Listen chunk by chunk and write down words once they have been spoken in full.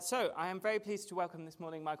So I am very pleased to welcome this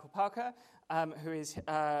morning Michael Parker, who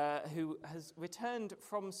has returned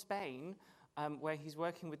from Spain, where he's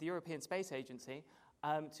working with the European Space Agency,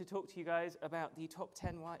 to talk to you guys about the top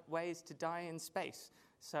 10 ways to die in space.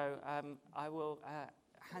 So I will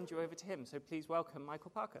hand you over to him. So please welcome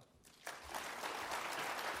Michael Parker.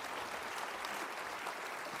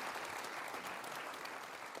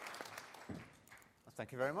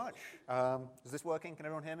 Thank you very much. Is this working? Can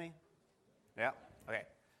everyone hear me? Yeah? Okay.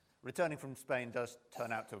 Returning from Spain does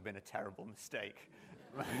turn out to have been a terrible mistake.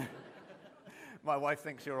 My wife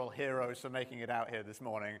thinks you're all heroes for making it out here this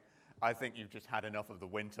morning. I think you've just had enough of the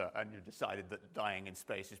winter and you've decided that dying in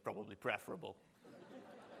space is probably preferable.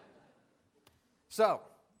 So,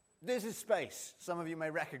 this is space. Some of you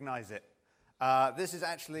may recognize it. This is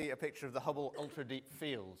actually a picture of the Hubble Ultra Deep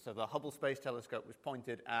Field. So the Hubble Space Telescope was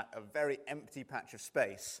pointed at a very empty patch of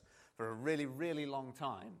space for a really, really long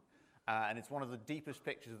time. And it's one of the deepest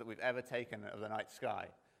pictures that we've ever taken of the night sky.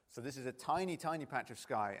 So this is a tiny, tiny patch of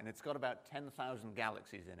sky, and it's got about 10,000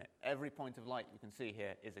 galaxies in it. Every point of light you can see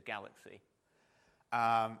here is a galaxy.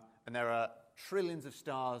 And there are trillions of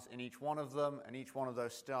stars in each one of them, and each one of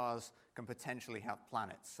those stars can potentially have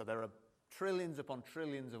planets. So there are trillions upon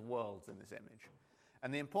trillions of worlds in this image.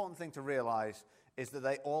 And the important thing to realize is that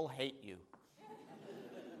they all hate you.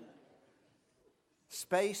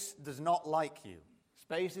 Space does not like you.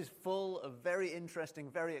 Space is full of very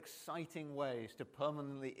interesting, very exciting ways to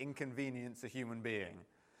permanently inconvenience a human being.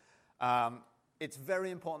 It's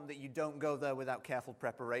very important that you don't go there without careful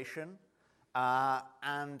preparation.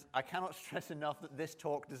 And I cannot stress enough that this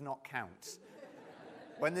talk does not count.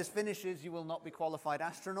 When this finishes, you will not be qualified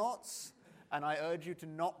astronauts, and I urge you to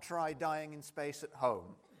not try dying in space at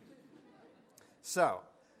home. So,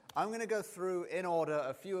 I'm going to go through, in order,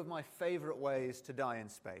 a few of my favorite ways to die in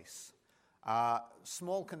space.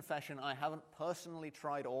 Small confession, I haven't personally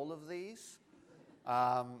tried all of these,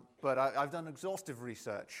 but I've done exhaustive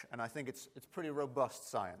research, and I think it's pretty robust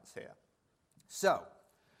science here. So,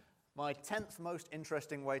 my 10th most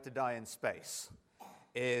interesting way to die in space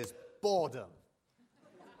is boredom.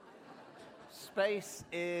 Space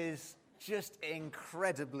is just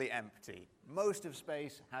incredibly empty. Most of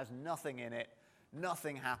space has nothing in it.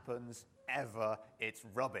 Nothing happens ever. It's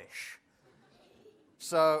rubbish.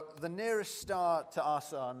 So the nearest star to our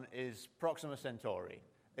sun is Proxima Centauri.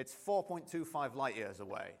 It's 4.25 light years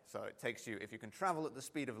away. So it takes you, if you can travel at the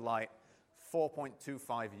speed of light,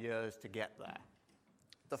 4.25 years to get there.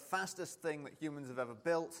 The fastest thing that humans have ever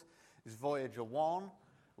built is Voyager 1,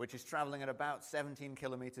 which is traveling at about 17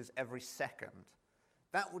 kilometers every second.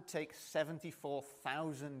 That would take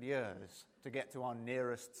 74,000 years to get to our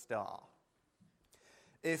nearest star.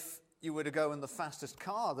 If you were to go in the fastest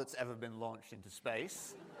car that's ever been launched into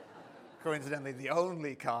space, coincidentally the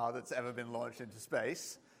only car that's ever been launched into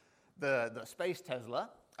space, the Space Tesla,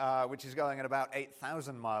 which is going at about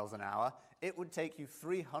 8,000 miles an hour, it would take you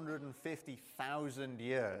 350,000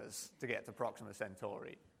 years to get to Proxima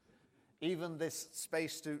Centauri. Even this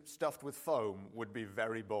spacesuit stuffed with foam would be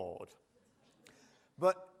very bored.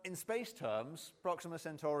 But in space terms, Proxima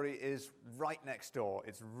Centauri is right next door.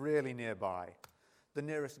 It's really nearby. The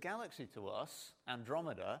nearest galaxy to us,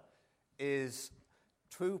 Andromeda, is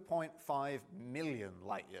 2.5 million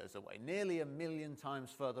light years away, nearly 1 million times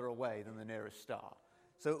further away than the nearest star.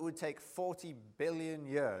 So it would take 40 billion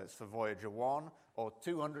years for Voyager 1 or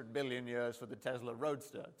 200 billion years for the Tesla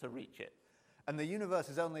Roadster to reach it. And the universe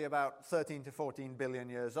is only about 13 to 14 billion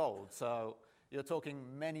years old, so you're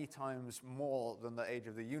talking many times more than the age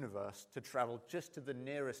of the universe to travel just to the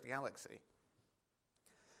nearest galaxy.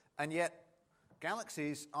 And yet,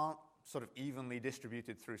 galaxies aren't sort of evenly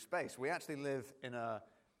distributed through space. We actually live in a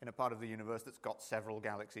part of the universe that's got several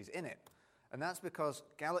galaxies in it. And that's because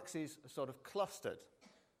galaxies are sort of clustered.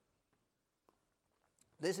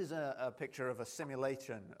 This is a picture of a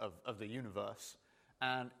simulation of the universe.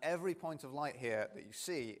 And every point of light here that you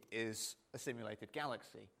see is a simulated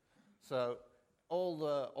galaxy. So all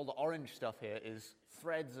the orange stuff here is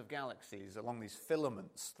threads of galaxies along these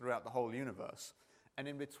filaments throughout the whole universe. And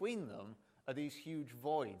in between them are these huge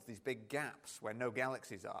voids, these big gaps where no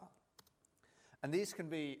galaxies are. And these can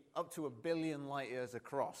be up to 1 billion light years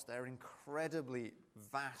across. They're incredibly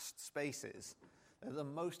vast spaces. They're the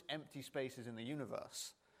most empty spaces in the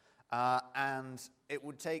universe. And it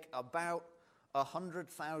would take about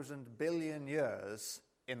 100,000 billion years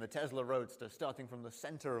in the Tesla Roadster, starting from the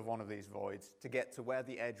center of one of these voids, to get to where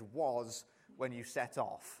the edge was when you set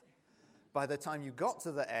off. By the time you got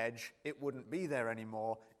to the edge, it wouldn't be there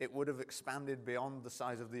anymore. It would have expanded beyond the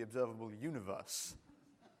size of the observable universe.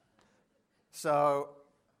 So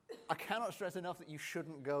I cannot stress enough that you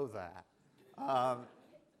shouldn't go there.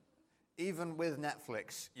 even with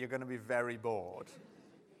Netflix, you're going to be very bored.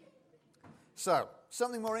 So,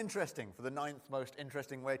 something more interesting for the 9th most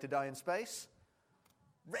interesting way to die in space.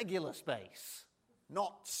 Regular space.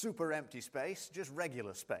 Not super empty space, just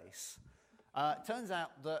regular space. Turns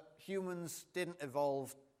out that humans didn't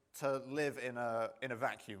evolve to live in a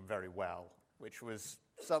vacuum very well, which was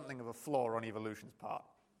something of a flaw on evolution's part.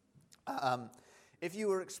 If you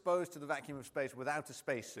were exposed to the vacuum of space without a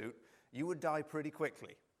spacesuit, you would die pretty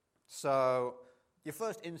quickly. So your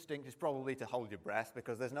first instinct is probably to hold your breath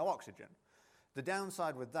because there's no oxygen. The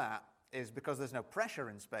downside with that is because there's no pressure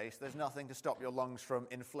in space, there's nothing to stop your lungs from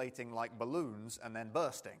inflating like balloons and then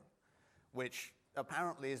bursting, which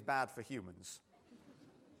apparently is bad for humans.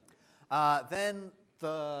 Then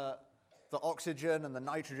the oxygen and the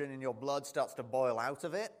nitrogen in your blood starts to boil out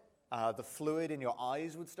of it. The fluid in your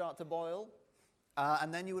eyes would start to boil,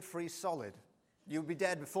 and then you would freeze solid. You would be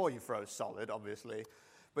dead before you froze solid, obviously,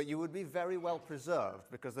 but you would be very well preserved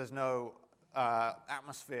because there's no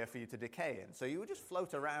atmosphere for you to decay in. So you would just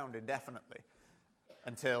float around indefinitely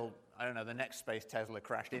until, I don't know, the next space Tesla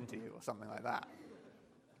crashed into you or something like that.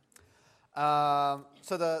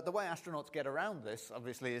 So the way astronauts get around this,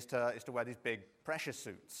 obviously, is to wear these big pressure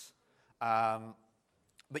suits.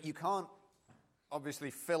 But you can't,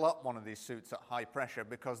 obviously, fill up one of these suits at high pressure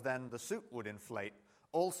because then the suit would inflate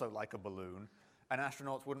also like a balloon, and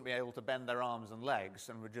astronauts wouldn't be able to bend their arms and legs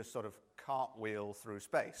and would just sort of cartwheel through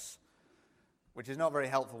space, which is not very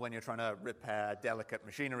helpful when you're trying to repair delicate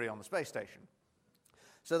machinery on the space station.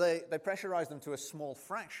 So they pressurize them to a small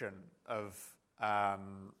fraction of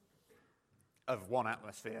one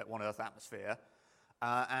Earth atmosphere,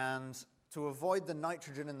 and to avoid the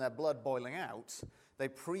nitrogen in their blood boiling out, they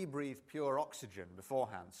pre-breathe pure oxygen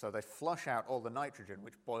beforehand. So they flush out all the nitrogen,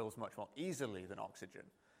 which boils much more easily than oxygen.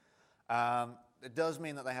 It does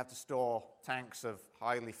mean that they have to store tanks of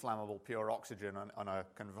highly flammable pure oxygen on a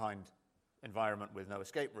confined environment with no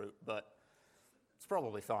escape route, but it's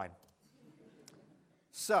probably fine.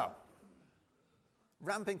 So,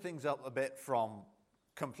 ramping things up a bit from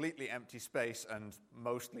completely empty space and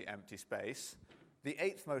mostly empty space, the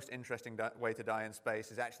 8th most interesting way to die in space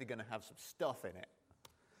is actually going to have some stuff in it.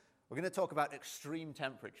 We're going to talk about extreme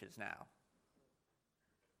temperatures now.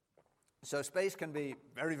 So space can be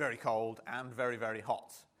very, very cold and very, very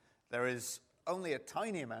hot. There is only a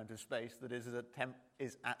tiny amount of space that is at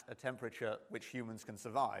a temperature which humans can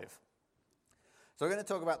survive. So we're going to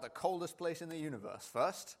talk about the coldest place in the universe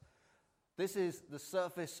first. This is the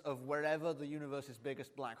surface of wherever the universe's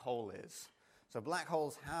biggest black hole is. So black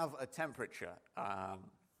holes have a temperature,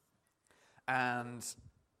 and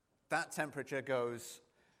that temperature goes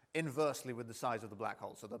inversely with the size of the black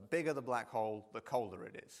hole. So the bigger the black hole, the colder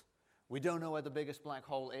it is. We don't know where the biggest black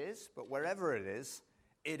hole is, but wherever it is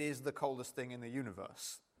the coldest thing in the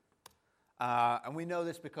universe. And we know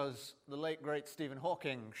this because the late, great Stephen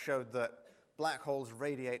Hawking showed that black holes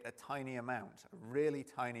radiate a tiny amount, a really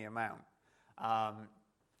tiny amount,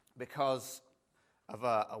 because of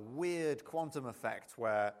a weird quantum effect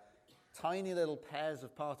where tiny little pairs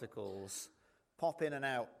of particles pop in and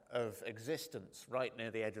out of existence right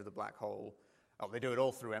near the edge of the black hole. Oh, they do it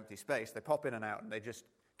all through empty space. They pop in and out, and they just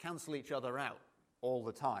cancel each other out all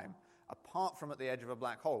the time, apart from at the edge of a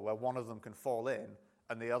black hole where one of them can fall in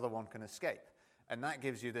and the other one can escape. And that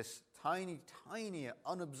gives you this tiny, tiny,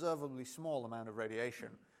 unobservably small amount of radiation,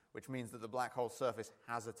 which means that the black hole surface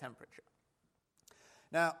has a temperature.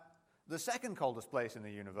 Now, the second coldest place in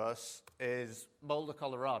the universe is Boulder,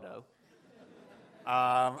 Colorado,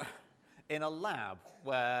 in a lab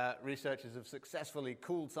where researchers have successfully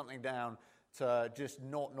cooled something down to just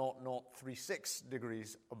 0.0036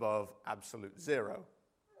 degrees above absolute zero.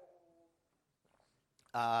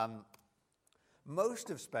 Most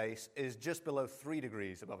of space is just below 3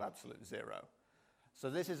 degrees above absolute zero. So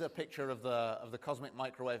this is a picture of the cosmic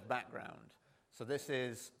microwave background. So this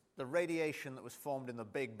is the radiation that was formed in the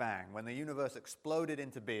Big Bang. When the universe exploded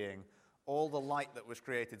into being, all the light that was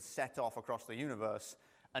created set off across the universe,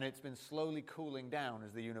 and it's been slowly cooling down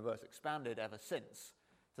as the universe expanded ever since,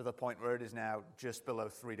 to the point where it is now just below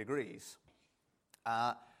 3 degrees.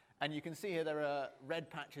 And you can see here there are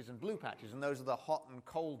red patches and blue patches, and those are the hot and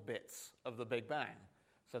cold bits of the Big Bang.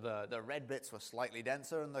 So the red bits were slightly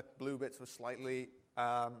denser, and the blue bits were slightly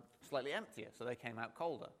emptier, so they came out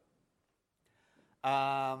colder.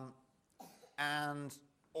 And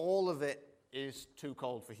all of it is too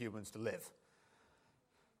cold for humans to live.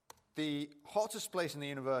 The hottest place in the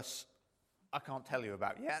universe I can't tell you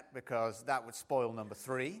about yet, because that would spoil number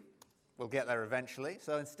 3. We'll get there eventually.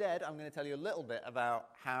 So instead, I'm going to tell you a little bit about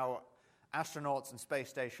how astronauts and space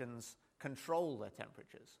stations control their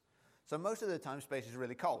temperatures. So most of the time, space is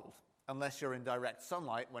really cold. unless you're in direct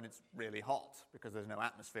sunlight when it's really hot, because there's no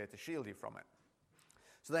atmosphere to shield you from it.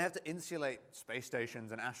 So they have to insulate space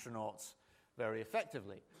stations and astronauts very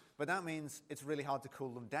effectively. But that means it's really hard to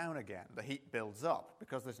cool them down again. The heat builds up.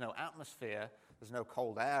 Because there's no atmosphere, there's no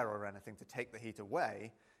cold air or anything to take the heat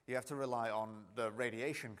away, you have to rely on the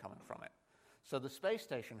radiation coming from it. So the space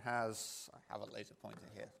station has, I have a laser pointer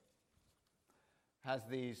here, has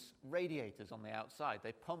these radiators on the outside.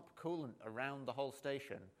 They pump coolant around the whole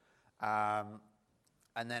station and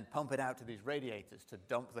then pump it out to these radiators to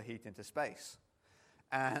dump the heat into space.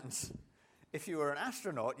 And if you were an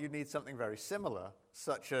astronaut, you'd need something very similar,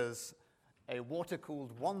 such as a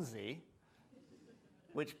water-cooled onesie,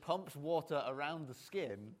 which pumps water around the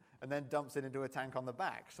skin and then dumps it into a tank on the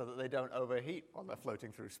back so that they don't overheat while they're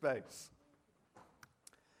floating through space.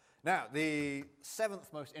 Now, the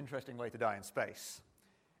seventh most interesting way to die in space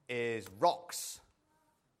is rocks.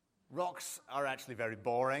 Rocks are actually very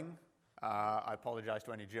boring. I apologize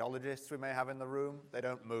to any geologists we may have in the room. They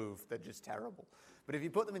don't move. They're just terrible. But if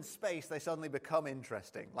you put them in space, they suddenly become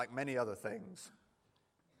interesting, like many other things.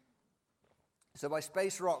 So by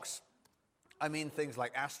space rocks, I mean things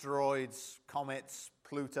like asteroids, comets,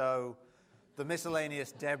 Pluto, the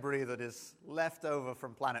miscellaneous debris that is left over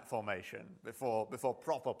from planet formation before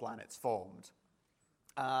proper planets formed.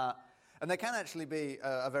 And they can actually be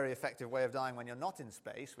a very effective way of dying when you're not in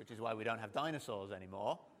space, which is why we don't have dinosaurs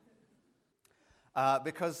anymore,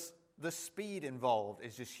 because the speed involved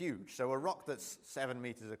is just huge. So a rock that's 7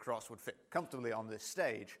 meters across would fit comfortably on this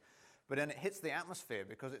stage, but then it hits the atmosphere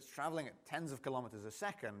because it's traveling at tens of kilometers a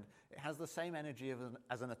second. It has the same energy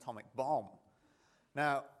as an atomic bomb.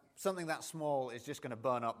 Now, something that small is just going to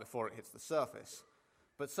burn up before it hits the surface.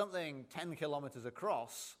 But something 10 kilometers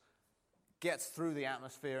across gets through the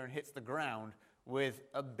atmosphere and hits the ground with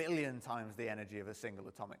 1 billion times the energy of a single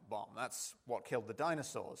atomic bomb. That's what killed the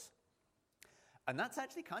dinosaurs. And that's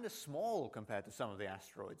actually kind of small compared to some of the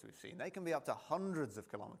asteroids we've seen. They can be up to hundreds of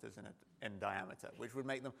kilometers in diameter, which would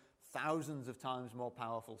make them thousands of times more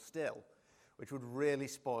powerful still, which would really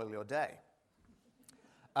spoil your day.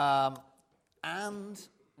 And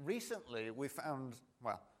recently we found,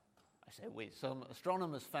 well, I say we, some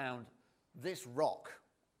astronomers found this rock.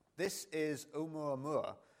 This is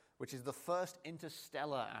Oumuamua, which is the first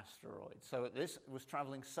interstellar asteroid. So this was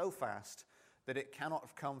traveling so fast that it cannot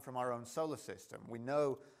have come from our own solar system. We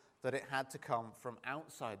know that it had to come from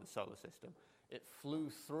outside the solar system. It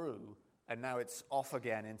flew through, and now it's off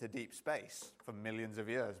again into deep space for millions of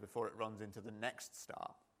years before it runs into the next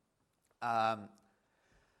star.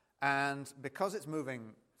 And because it's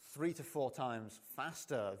moving 3 to 4 times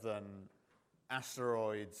faster than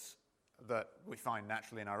asteroids that we find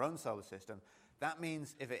naturally in our own solar system, that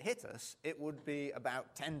means if it hit us, it would be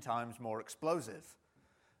about 10 times more explosive.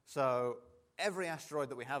 So every asteroid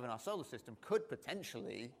that we have in our solar system could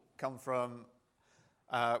potentially come from,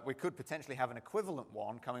 we could potentially have an equivalent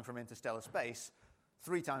one coming from interstellar space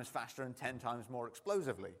 3 times faster and 10 times more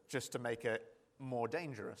explosively, just to make it more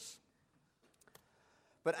dangerous.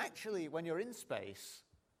 But actually, when you're in space,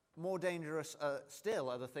 more dangerous still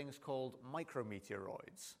are the things called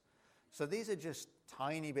micrometeoroids. So these are just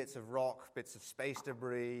tiny bits of rock, bits of space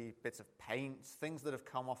debris, bits of paint, things that have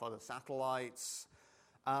come off other satellites.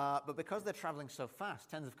 But because they're traveling so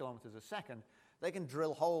fast, tens of kilometers a second, they can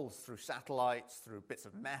drill holes through satellites, through bits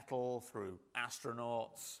of metal, through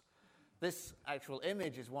astronauts. This actual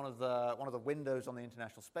image is one of the windows on the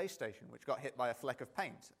International Space Station, which got hit by a fleck of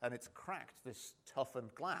paint, and it's cracked this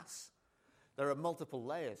toughened glass. There are multiple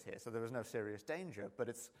layers here, so there was no serious danger, but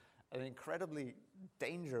it's an incredibly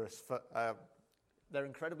dangerous they're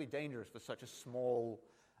incredibly dangerous for such a small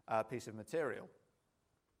piece of material.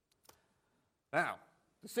 Now,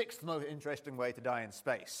 the sixth most interesting way to die in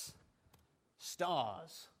space,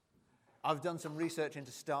 stars. I've done some research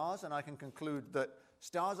into stars, and I can conclude that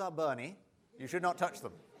stars are burny. You should not touch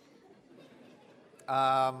them.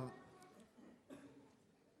 I'm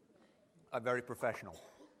very professional.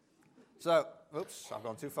 So, oops, I've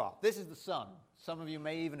gone too far. This is the sun. Some of you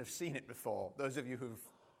may even have seen it before, those of you who've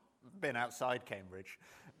been outside Cambridge.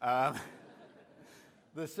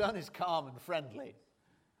 The sun is calm and friendly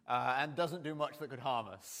and doesn't do much that could harm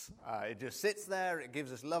us. It just sits there. It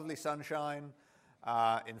gives us lovely sunshine,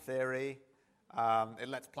 in theory. It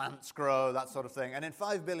lets plants grow, that sort of thing. And in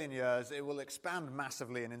 5 billion years, it will expand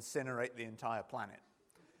massively and incinerate the entire planet,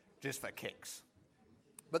 just for kicks.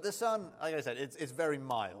 But the sun, like I said, it's very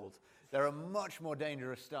mild. There are much more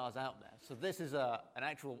dangerous stars out there. So this is an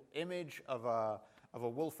actual image of a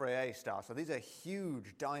Wolf-Rayet star. So these are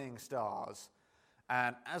huge dying stars.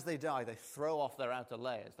 And as they die, they throw off their outer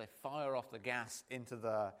layers. They fire off the gas into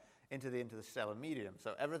the into the interstellar medium.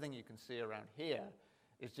 So everything you can see around here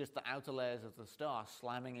is just the outer layers of the star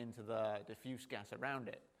slamming into the diffuse gas around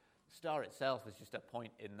it. The star itself is just a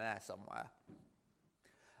point in there somewhere.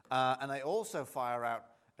 And they also fire out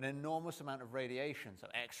an enormous amount of radiation, so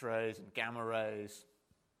X-rays and gamma rays.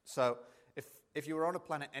 So if you were on a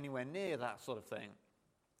planet anywhere near that sort of thing,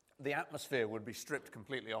 the atmosphere would be stripped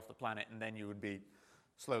completely off the planet, and then you would be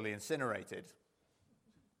slowly incinerated,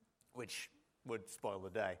 which would spoil the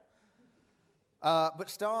day. But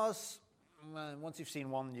stars, once you've seen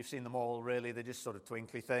one, you've seen them all, really. They're just sort of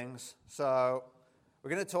twinkly things. So we're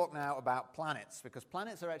going to talk now about planets, because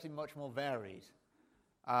planets are actually much more varied.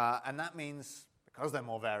 And that means, because they're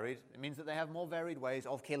more varied, it means that they have more varied ways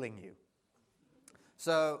of killing you.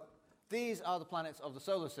 So these are the planets of the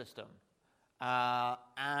solar system.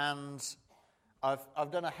 And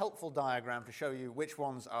I've done a helpful diagram to show you which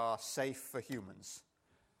ones are safe for humans.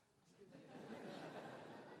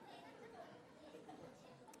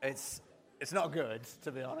 It's not good,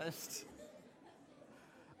 to be honest.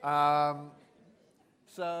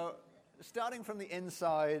 So starting from the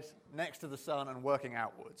inside, next to the sun, and working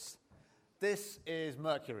outwards. This is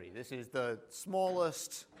Mercury. This is the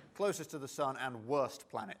smallest, closest to the sun, and worst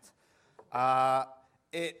planet.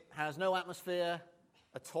 It has no atmosphere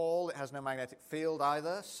at all. It has no magnetic field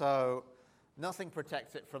either, so nothing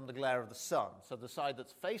protects it from the glare of the sun. So the side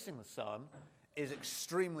that's facing the sun is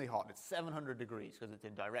extremely hot. It's 700 degrees because it's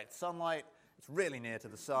in direct sunlight. It's really near to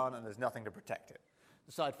the sun, and there's nothing to protect it.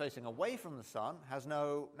 The side facing away from the sun has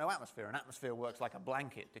no atmosphere. An atmosphere works like a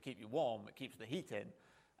blanket to keep you warm. It keeps the heat in.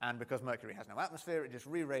 And because Mercury has no atmosphere, it just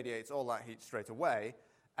re-radiates all that heat straight away,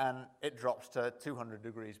 and it drops to 200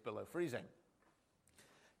 degrees below freezing.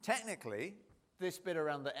 Technically, this bit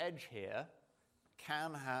around the edge here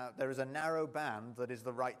there is a narrow band that is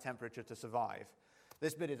the right temperature to survive.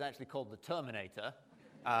 This bit is actually called the terminator,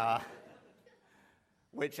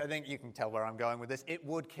 which I think you can tell where I'm going with this. It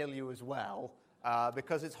would kill you as well,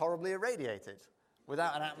 because it's horribly irradiated.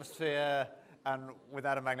 Without an atmosphere and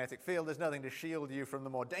without a magnetic field, there's nothing to shield you from the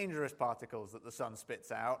more dangerous particles that the sun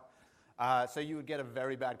spits out. So you would get a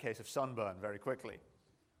very bad case of sunburn very quickly.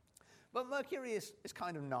 But Mercury is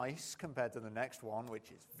kind of nice compared to the next one,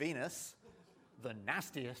 which is Venus, the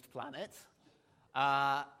nastiest planet.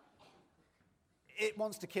 It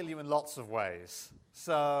wants to kill you in lots of ways.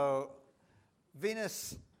 So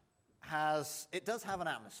Venus does have an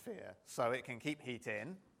atmosphere, so it can keep heat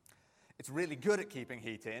in. It's really good at keeping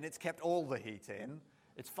heat in. It's kept all the heat in.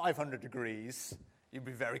 It's 500 degrees. You'd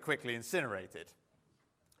be very quickly incinerated.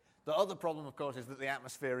 The other problem, of course, is that the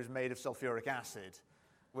atmosphere is made of sulfuric acid,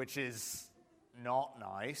 which is not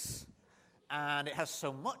nice. And it has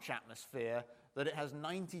so much atmosphere that it has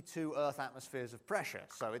 92 Earth atmospheres of pressure.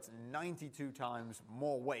 So it's 92 times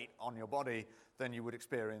more weight on your body than you would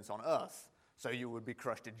experience on Earth. So you would be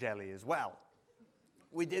crushed to jelly as well.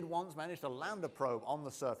 We did once manage to land a probe on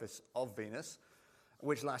the surface of Venus,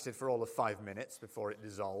 which lasted for all of 5 minutes before it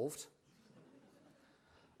dissolved.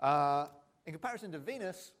 In comparison to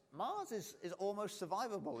Venus, Mars is almost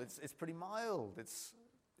survivable. It's pretty mild.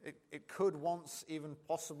 It could once even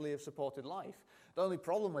possibly have supported life. The only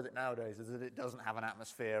problem with it nowadays is that it doesn't have an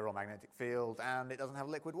atmosphere or magnetic field, and it doesn't have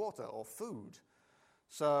liquid water or food.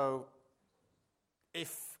 So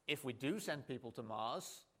if we do send people to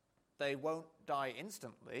Mars, they won't die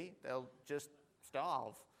instantly. They'll just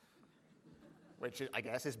starve, which I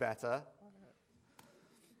guess is better.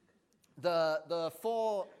 The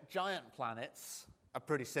 4 giant planets are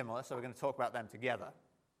pretty similar, so we're going to talk about them together.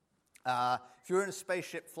 If you were in a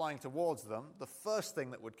spaceship flying towards them, the first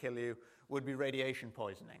thing that would kill you would be radiation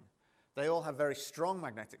poisoning. They all have very strong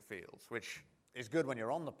magnetic fields, which is good when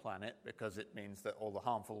you're on the planet because it means that all the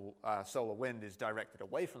harmful solar wind is directed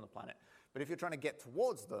away from the planet. But if you're trying to get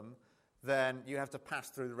towards them, then you have to pass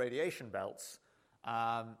through the radiation belts,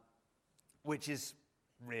 which is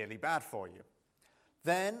really bad for you.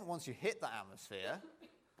 Then, once you hit the atmosphere,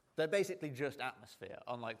 they're basically just atmosphere.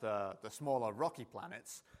 Unlike the smaller rocky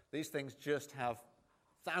planets, these things just have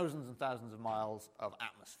thousands and thousands of miles of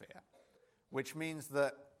atmosphere, which means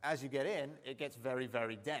that as you get in, it gets very,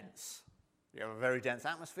 very dense. You have a very dense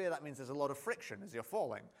atmosphere. That means there's a lot of friction as you're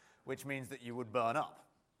falling, which means that you would burn up.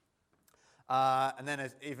 And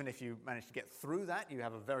then even if you manage to get through that, you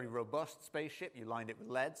have a very robust spaceship. You lined it with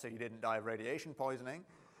lead so you didn't die of radiation poisoning.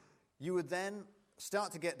 You would then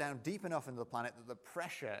start to get down deep enough into the planet that the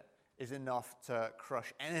pressure is enough to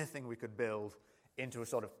crush anything we could build into a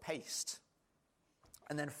sort of paste.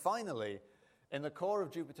 And then finally, in the core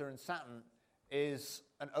of Jupiter and Saturn is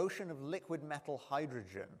an ocean of liquid metal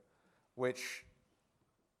hydrogen, which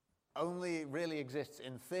only really exists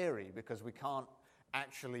in theory because we can't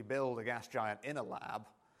actually build a gas giant in a lab,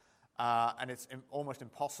 and it's almost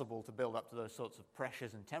impossible to build up to those sorts of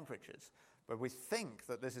pressures and temperatures. But we think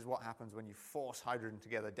that this is what happens when you force hydrogen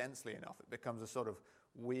together densely enough. It becomes a sort of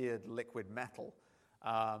weird liquid metal.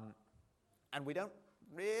 And we don't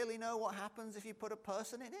really know what happens if you put a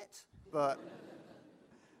person in it, but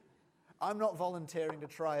I'm not volunteering to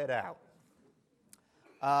try it out.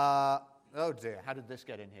 Oh dear, how did this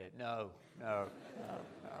get in here? No.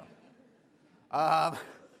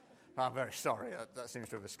 I'm very sorry, that seems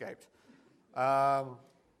to have escaped.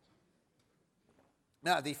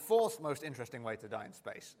 Now, the fourth most interesting way to die in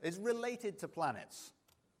space is related to planets.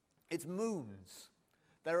 It's moons.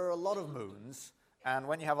 There are a lot of moons, and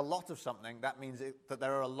when you have a lot of something, that means that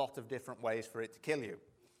there are a lot of different ways for it to kill you.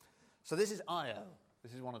 So this is Io.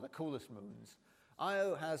 This is one of the coolest moons.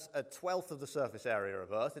 Io has a 1/12 of the surface area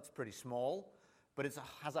of Earth. It's pretty small, but it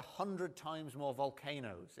has 100 times more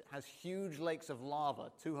volcanoes. It has huge lakes of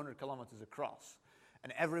lava, 200 kilometers across.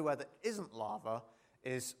 And everywhere that isn't lava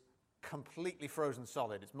is completely frozen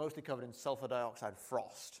solid. It's mostly covered in sulfur dioxide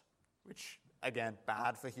frost, which, again,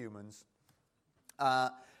 bad for humans.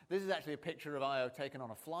 This is actually a picture of Io taken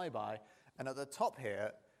on a flyby, and at the top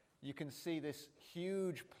here, you can see this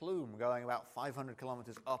huge plume going about 500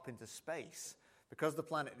 kilometers up into space. Because the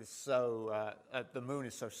planet is the moon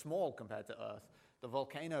is so small compared to Earth, the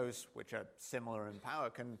volcanoes, which are similar in power,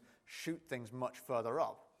 can shoot things much further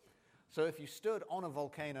up. So if you stood on a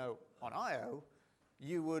volcano on Io,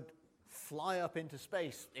 you would fly up into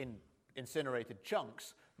space in incinerated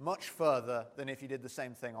chunks much further than if you did the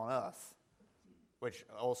same thing on Earth, which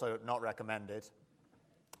also not recommended.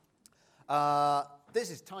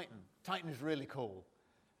 This is Titan. Titan is really cool.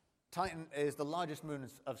 Titan is the largest moon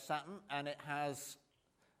of Saturn, and it has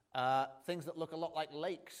things that look a lot like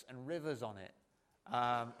lakes and rivers on it.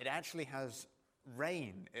 It actually has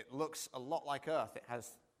rain. It looks a lot like Earth. It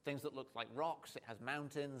has things that look like rocks. It has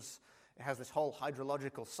mountains. It has this whole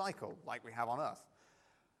hydrological cycle like we have on Earth.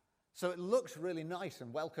 So it looks really nice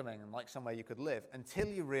and welcoming and like somewhere you could live until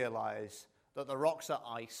you realize that the rocks are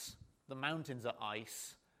ice, the mountains are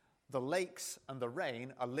ice, the lakes and the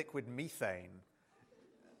rain are liquid methane,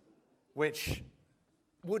 which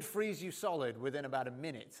would freeze you solid within about a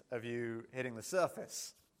minute of you hitting the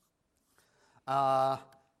surface.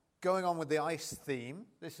 Going on with the ice theme,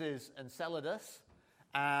 this is Enceladus,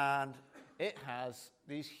 and it has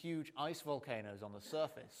these huge ice volcanoes on the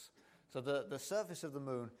surface. So the surface of the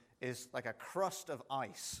moon is like a crust of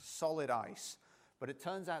ice, solid ice, but it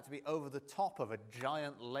turns out to be over the top of a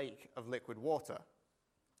giant lake of liquid water.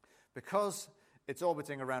 Because it's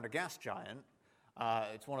orbiting around a gas giant,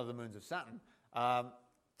 it's one of the moons of Saturn,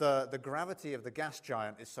 the gravity of the gas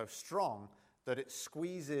giant is so strong that it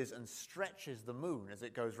squeezes and stretches the moon as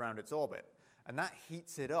it goes around its orbit. And that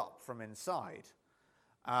heats it up from inside,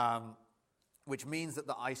 which means that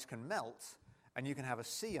the ice can melt and you can have a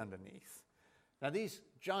sea underneath. Now, these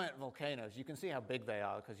giant volcanoes, you can see how big they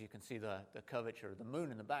are because you can see the curvature of the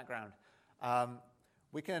moon in the background.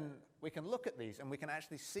 We can look at these and we can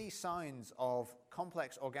actually see signs of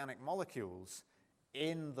complex organic molecules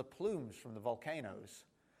in the plumes from the volcanoes,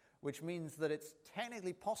 which means that it's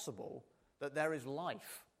technically possible that there is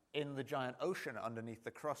life in the giant ocean underneath the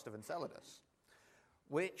crust of Enceladus,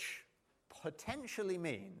 which potentially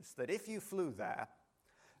means that if you flew there,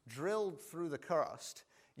 drilled through the crust,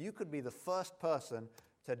 you could be the first person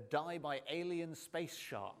to die by alien space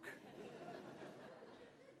shark.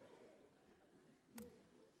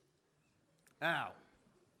 Now,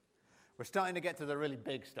 we're starting to get to the really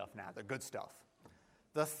big stuff now, the good stuff.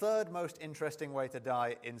 The third most interesting way to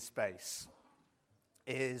die in space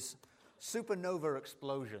is supernova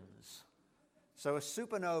explosions. So a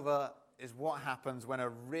supernova is what happens when a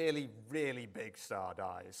really, really big star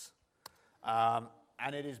dies.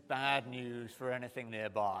 And it is bad news for anything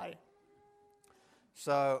nearby.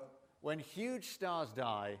 So when huge stars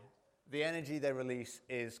die, the energy they release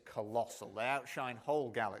is colossal. They outshine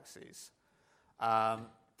whole galaxies.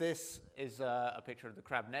 This is a picture of the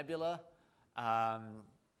Crab Nebula,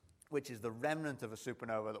 which is the remnant of a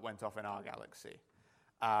supernova that went off in our galaxy.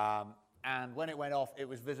 And when it went off, it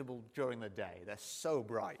was visible during the day. They're so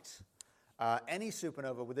bright. Any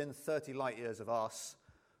supernova within 30 light years of us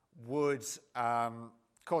would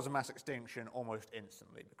cause a mass extinction almost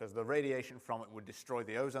instantly because the radiation from it would destroy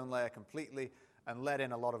the ozone layer completely and let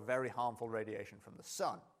in a lot of very harmful radiation from the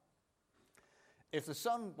sun. If the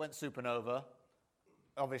sun went supernova,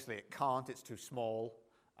 obviously it can't, it's too small.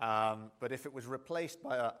 But if it was replaced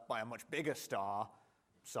by a much bigger star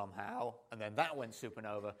somehow, and then that went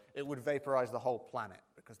supernova, it would vaporize the whole planet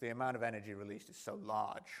because the amount of energy released is so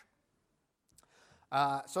large.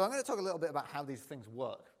 So I'm going to talk a little bit about how these things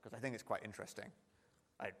work, because I think it's quite interesting.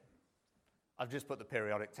 I've just put the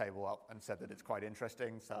periodic table up and said that it's quite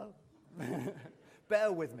interesting, so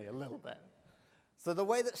bear with me a little bit. So the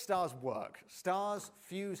way that stars work, stars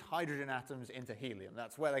fuse hydrogen atoms into helium.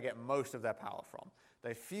 That's where they get most of their power from.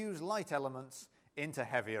 They fuse light elements into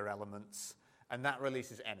heavier elements, and that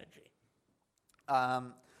releases energy.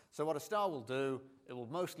 So what a star will do, it will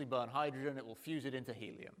mostly burn hydrogen, it will fuse it into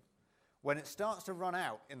helium. When it starts to run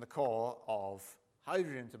out in the core of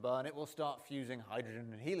hydrogen to burn, it will start fusing hydrogen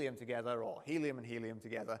and helium together, or helium and helium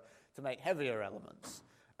together, to make heavier elements.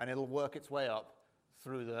 And it'll work its way up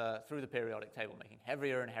through the periodic table, making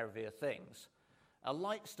heavier and heavier things. A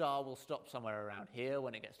light star will stop somewhere around here.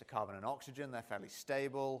 When it gets to carbon and oxygen, they're fairly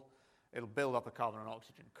stable. It'll build up a carbon and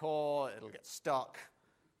oxygen core, it'll get stuck,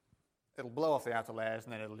 it'll blow off the outer layers,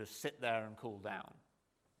 and then it'll just sit there and cool down.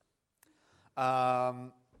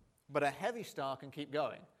 But a heavy star can keep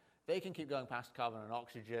going. They can keep going past carbon and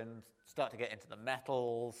oxygen, start to get into the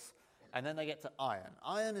metals, and then they get to iron.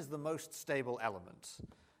 Iron is the most stable element.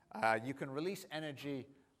 You can release energy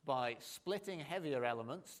by splitting heavier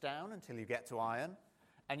elements down until you get to iron,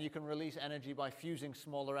 and you can release energy by fusing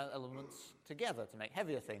smaller elements together to make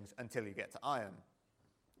heavier things until you get to iron.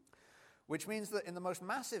 Which means that in the most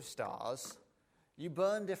massive stars, you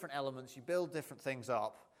burn different elements, you build different things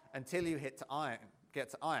up until you get to iron,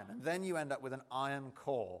 and then you end up with an iron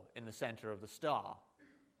core in the center of the star,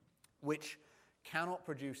 which cannot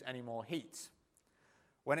produce any more heat.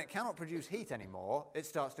 When it cannot produce heat anymore, it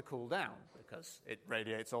starts to cool down because it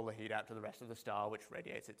radiates all the heat out to the rest of the star, which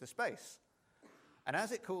radiates it to space. And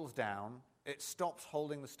as it cools down, it stops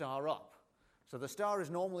holding the star up. So the star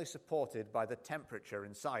is normally supported by the temperature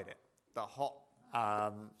inside it. The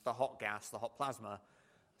hot gas, the hot plasma,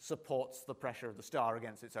 supports the pressure of the star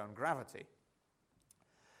against its own gravity.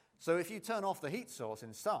 So if you turn off the heat source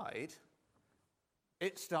inside,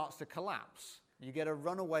 it starts to collapse. You get a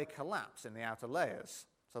runaway collapse in the outer layers.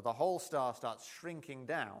 So the whole star starts shrinking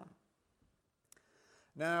down.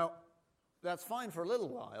 Now, that's fine for a little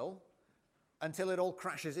while until it all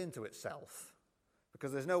crashes into itself,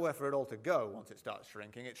 because there's nowhere for it all to go once it starts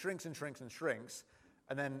shrinking. It shrinks and shrinks and shrinks,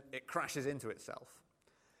 and then it crashes into itself.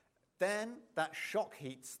 Then that shock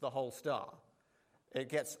heats the whole star. It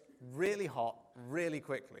gets really hot really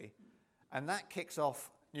quickly, and that kicks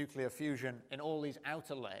off nuclear fusion in all these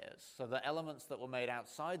outer layers. So the elements that were made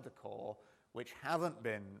outside the core, which haven't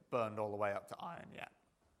been burned all the way up to iron yet.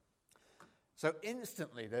 So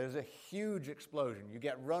instantly there's a huge explosion. You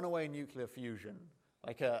get runaway nuclear fusion,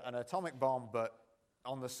 like an atomic bomb, but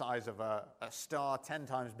on the size of a star 10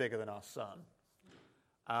 times bigger than our sun.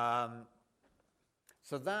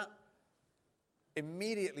 So that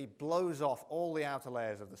immediately blows off all the outer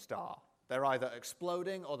layers of the star. They're either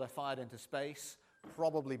exploding or they're fired into space,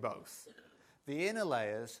 probably both. The inner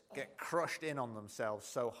layers get crushed in on themselves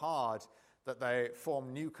so hard that they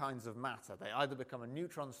form new kinds of matter. They either become a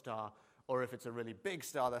neutron star, or if it's a really big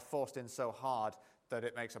star, they're forced in so hard that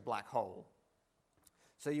it makes a black hole.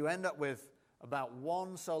 So you end up with about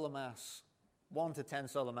 1 to 10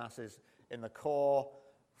 solar masses in the core,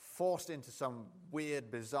 forced into some weird,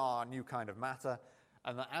 bizarre, new kind of matter,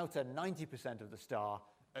 and the outer 90% of the star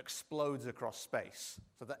explodes across space.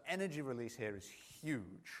 So the energy release here is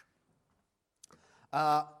huge.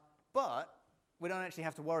 But we don't actually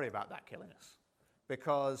have to worry about that killing us,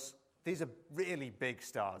 because these are really big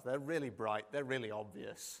stars. They're really bright. They're really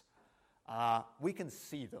obvious. We can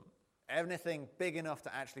see them. Anything big enough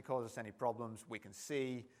to actually cause us any problems, we can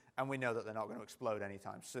see, and we know that they're not going to explode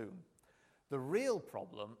anytime soon. The real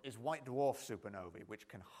problem is white dwarf supernovae, which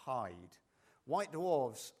can hide. White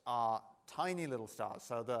dwarfs are tiny little stars,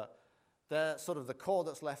 so they're sort of the core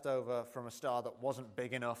that's left over from a star that wasn't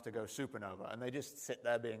big enough to go supernova, and they just sit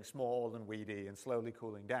there being small and weedy and slowly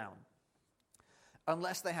cooling down.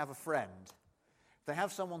 Unless they have a friend. If they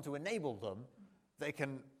have someone to enable them, they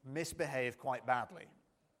can misbehave quite badly,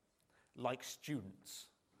 like students.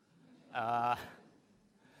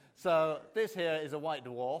 So this here is a white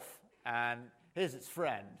dwarf, and here's its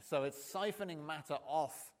friend. So it's siphoning matter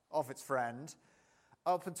off its friend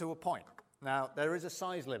up until a point. Now, there is a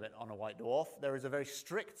size limit on a white dwarf. There is a very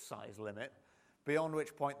strict size limit, beyond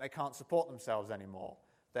which point they can't support themselves anymore.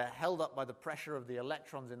 They're held up by the pressure of the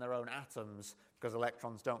electrons in their own atoms, because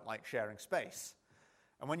electrons don't like sharing space.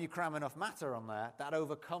 And when you cram enough matter on there, that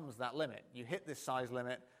overcomes that limit. You hit this size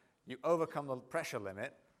limit, you overcome the pressure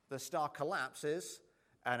limit, the star collapses,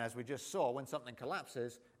 and as we just saw, when something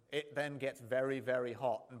collapses, it then gets very, very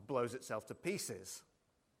hot and blows itself to pieces.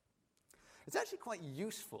 It's actually quite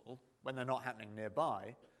useful when they're not happening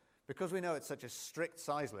nearby, because we know it's such a strict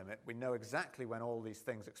size limit, we know exactly when all these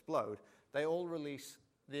things explode, they all release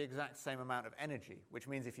the exact same amount of energy, which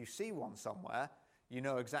means if you see one somewhere, you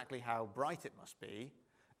know exactly how bright it must be,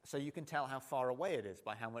 so you can tell how far away it is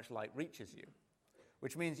by how much light reaches you,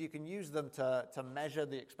 which means you can use them to measure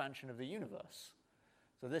the expansion of the universe.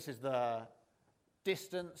 So this is the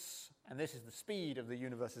distance, and this is the speed of the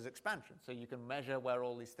universe's expansion. So you can measure where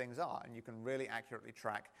all these things are, and you can really accurately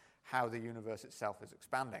track how the universe itself is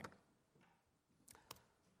expanding.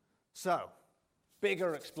 So,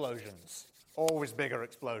 bigger explosions. Always bigger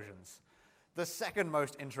explosions. The second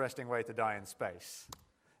most interesting way to die in space.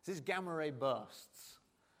 This is gamma ray bursts.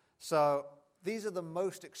 So, these are the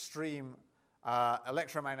most extreme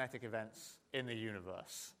electromagnetic events in the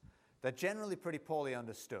universe. They're generally pretty poorly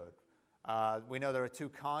understood. We know there are two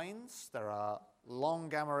kinds. There are long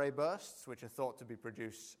gamma ray bursts, which are thought to be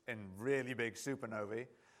produced in really big supernovae,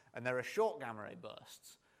 and there are short gamma ray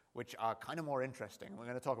bursts, which are kind of more interesting. We're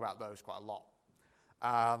going to talk about those quite a lot.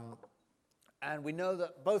 And we know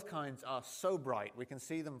that both kinds are so bright, we can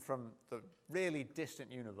see them from the really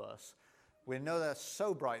distant universe. We know they're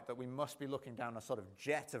so bright that we must be looking down a sort of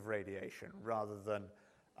jet of radiation rather than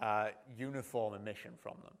uniform emission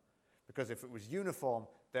from them. Because if it was uniform,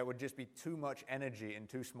 there would just be too much energy in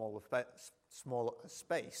too small a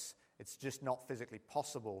space. It's just not physically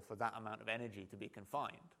possible for that amount of energy to be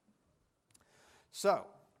confined. So,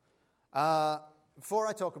 before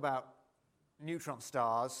I talk about neutron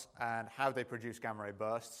stars and how they produce gamma ray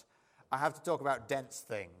bursts, I have to talk about dense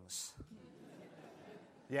things.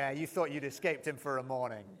 Yeah, you thought you'd escaped him for a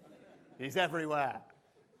morning. He's everywhere.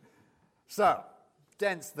 So,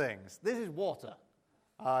 dense things. This is water.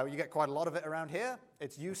 You get quite a lot of it around here.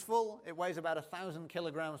 It's useful. It weighs about 1,000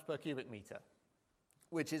 kilograms per cubic meter,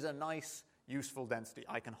 which is a nice, useful density.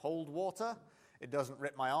 I can hold water. It doesn't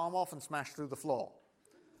rip my arm off and smash through the floor.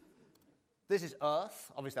 This is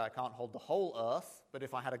Earth. Obviously, I can't hold the whole Earth, but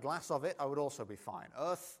if I had a glass of it, I would also be fine.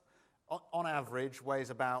 Earth, on average, weighs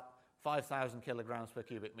about 5,000 kilograms per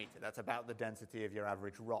cubic meter. That's about the density of your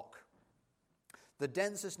average rock. The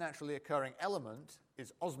densest naturally occurring element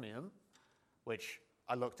is osmium, which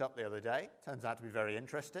I looked up the other day. Turns out to be very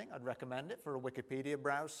interesting. I'd recommend it for a Wikipedia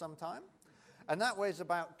browse sometime. And that weighs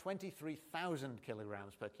about 23,000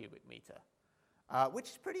 kilograms per cubic meter, which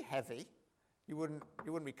is pretty heavy. You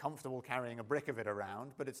wouldn't be comfortable carrying a brick of it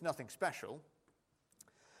around, but it's nothing special.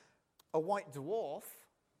 A white dwarf,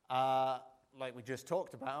 like we just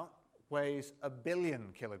talked about, weighs 1 billion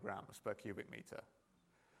kilograms per cubic meter.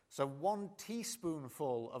 So 1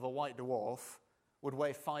 teaspoonful of a white dwarf would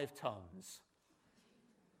weigh 5 tons.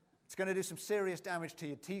 It's going to do some serious damage to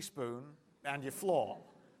your teaspoon and your floor.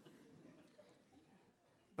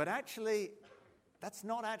 But actually, that's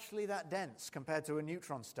not actually that dense compared to a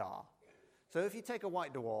neutron star. So if you take a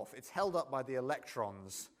white dwarf, it's held up by the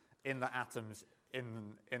electrons in the atoms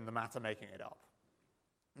in the matter making it up.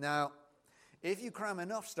 Now, if you cram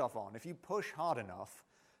enough stuff on, if you push hard enough,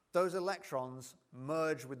 those electrons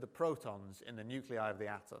merge with the protons in the nuclei of the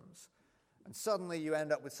atoms. And suddenly you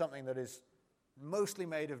end up with something that is mostly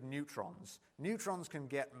made of neutrons. Neutrons can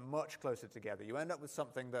get much closer together. You end up with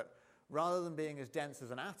something that, rather than being as dense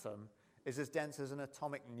as an atom, is as dense as an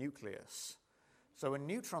atomic nucleus. So a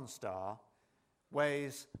neutron star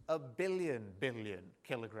weighs 1 billion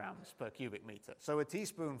kilograms per cubic meter. So a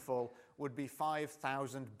teaspoonful would be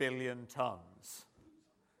 5,000 billion tons,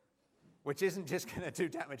 which isn't just going to do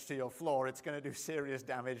damage to your floor, it's going to do serious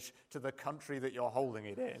damage to the country that you're holding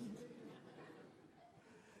it in.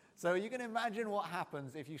 So you can imagine what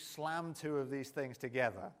happens if you slam 2 of these things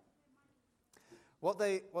together. What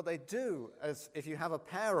they do is, if you have a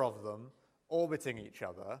pair of them orbiting each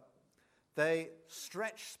other, they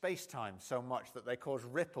stretch space-time so much that they cause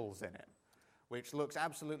ripples in it, which looks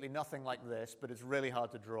absolutely nothing like this, but it's really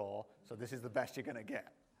hard to draw, so this is the best you're going to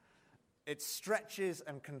get. It stretches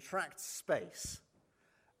and contracts space,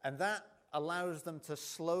 and that allows them to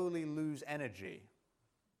slowly lose energy.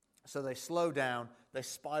 So they slow down, they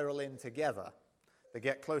spiral in together, they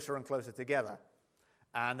get closer and closer together,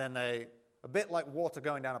 and then they, a bit like water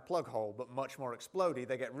going down a plug hole, but much more explodey,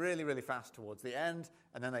 they get really, really fast towards the end,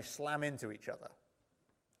 and then they slam into each other.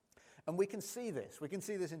 And we can see this. We can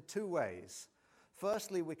see this in 2 ways.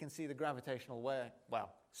 Firstly, we can see the gravitational wave.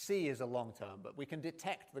 Well, see is a long term, but we can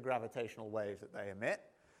detect the gravitational waves that they emit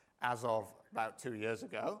as of about 2 years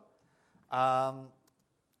ago.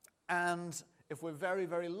 And if we're very,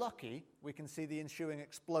 very lucky, we can see the ensuing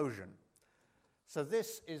explosion. So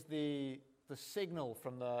this is the signal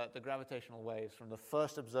from the gravitational waves from the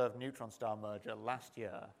first observed neutron star merger last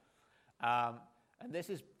year. And this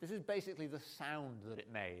is basically the sound that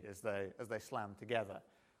it made as they slammed together.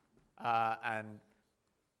 and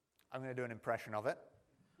I'm going to do an impression of it.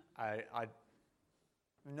 I'm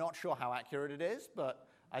not sure how accurate it is, but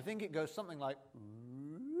I think it goes something like,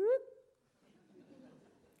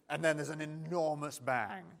 and then there's an enormous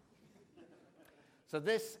bang. So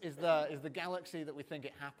this is the galaxy that we think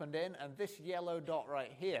it happened in, and this yellow dot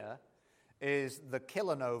right here is the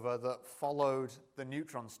kilonova that followed the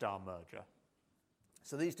neutron star merger.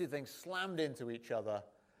 So these two things slammed into each other,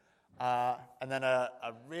 and then a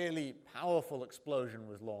really powerful explosion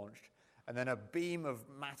was launched, and then a beam of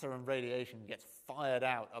matter and radiation gets fired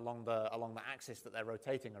out along the axis that they're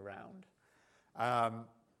rotating around.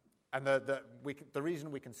 And the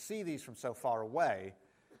reason we can see these from so far away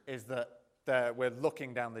is that we're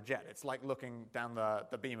looking down the jet. It's like looking down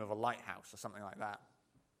the beam of a lighthouse or something like that.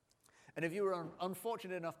 And if you were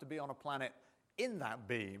unfortunate enough to be on a planet in that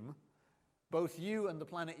beam, both you and the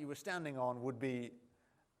planet you were standing on would be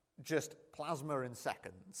just plasma in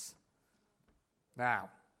seconds. Now,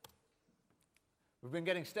 we've been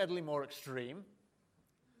getting steadily more extreme.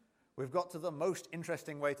 We've got to the most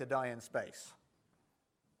interesting way to die in space,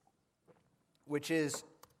 which is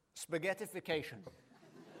spaghettification.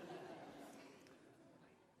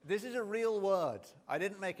 This is a real word. I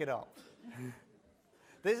didn't make it up.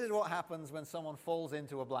 This is what happens when someone falls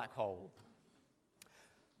into a black hole.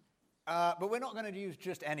 But we're not going to use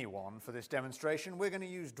just anyone for this demonstration. We're going to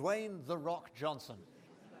use Dwayne "The Rock" Johnson.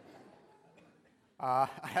 I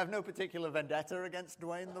have no particular vendetta against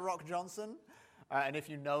Dwayne "The Rock" Johnson. And if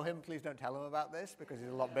you know him, please don't tell him about this, because he's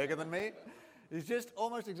a lot bigger than me. He's just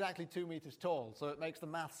almost exactly 2 meters tall, so it makes the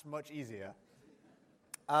maths much easier.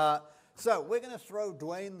 So we're going to throw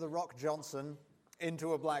Dwayne "The Rock" Johnson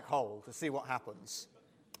into a black hole to see what happens.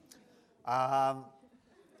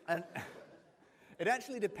 And it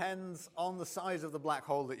actually depends on the size of the black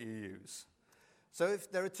hole that you use. So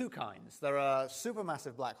if there are two kinds. There are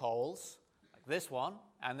supermassive black holes, like this one,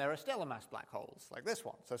 and there are stellar mass black holes, like this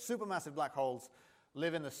one. So supermassive black holes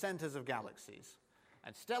live in the centers of galaxies,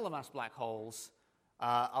 and stellar mass black holes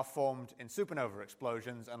are formed in supernova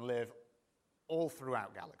explosions and live all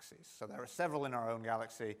throughout galaxies. So there are several in our own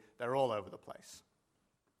galaxy. They're all over the place.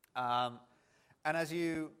 And as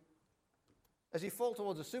you fall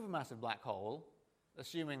towards a supermassive black hole,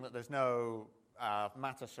 assuming that there's no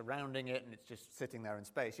matter surrounding it and it's just sitting there in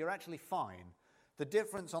space, you're actually fine. The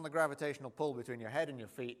difference on the gravitational pull between your head and your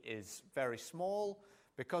feet is very small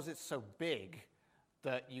because it's so big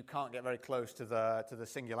that you can't get very close to the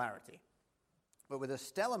singularity. But with a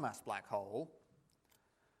stellar mass black hole,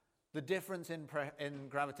 the difference in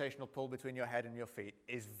gravitational pull between your head and your feet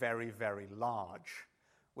is very, very large,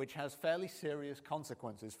 which has fairly serious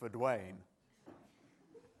consequences for Dwayne.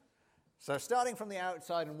 So starting from the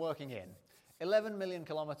outside and working in, 11 million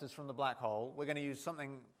kilometers from the black hole, we're going to use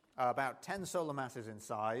something about 10 solar masses in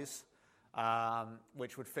size,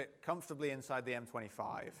 which would fit comfortably inside the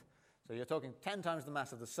M25. So you're talking 10 times the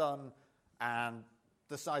mass of the sun and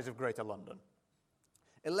the size of Greater London.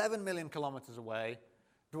 11 million kilometers away,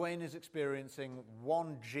 Dwayne is experiencing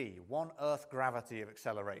 1g, 1 Earth gravity of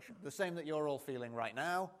acceleration, the same that you're all feeling right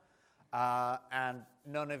now, and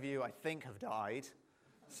none of you, I think, have died.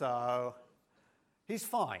 So he's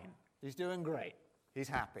fine. He's doing great. He's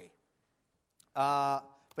happy. But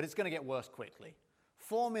it's going to get worse quickly.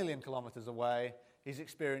 4 million kilometers away, he's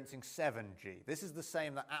experiencing 7g. This is the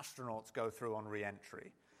same that astronauts go through on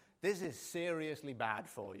re-entry. This is seriously bad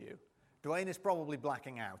for you. Dwayne is probably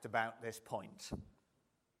blacking out about this point,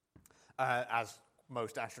 as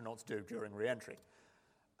most astronauts do during re-entry.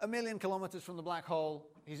 1 million kilometers from the black hole,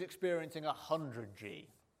 he's experiencing 100g.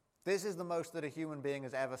 This is the most that a human being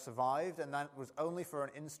has ever survived, and that was only for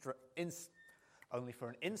an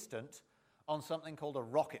instant on something called a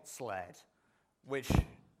rocket sled, which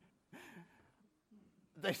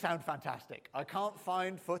they sound fantastic. I can't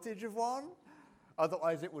find footage of one,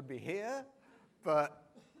 otherwise it would be here, but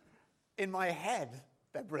in my head,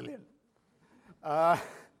 they're brilliant.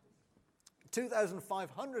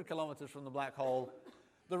 2,500 kilometers from the black hole,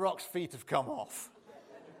 the rock's feet have come off.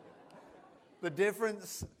 The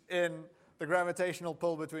difference in the gravitational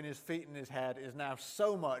pull between his feet and his head is now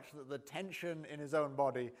so much that the tension in his own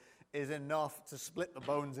body is enough to split the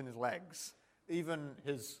bones in his legs, even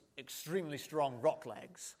his extremely strong rock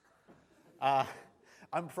legs.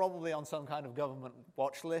 I'm probably on some kind of government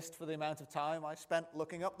watch list for the amount of time I spent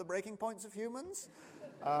looking up the breaking points of humans.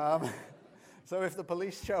 So if the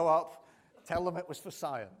police show up, tell them it was for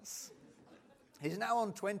science. He's now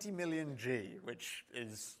on 20 million G, which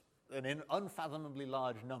is an unfathomably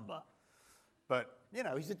large number. But, you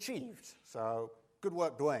know, he's achieved. So good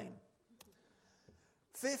work, Dwayne.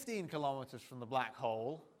 15 kilometers from the black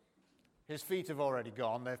hole, His feet have already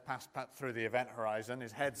gone. They've passed through the event horizon.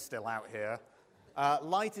 His head's still out here.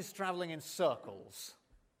 Light is traveling in circles.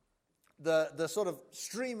 The sort of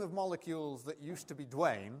stream of molecules that used to be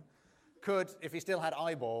Dwayne could, if he still had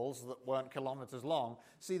eyeballs that weren't kilometers long,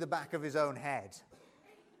 see the back of his own head.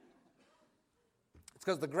 It's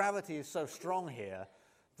because the gravity is so strong here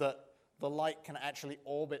that the light can actually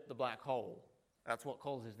orbit the black hole. That's what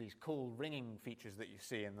causes these cool ringing features that you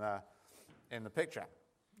see in the picture.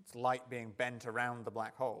 It's light being bent around the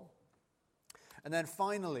black hole. And then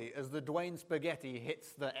finally, as the Dwayne spaghetti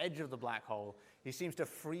hits the edge of the black hole, he seems to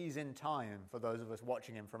freeze in time for those of us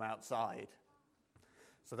watching him from outside.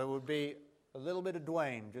 So there would be a little bit of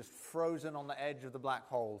Dwayne just frozen on the edge of the black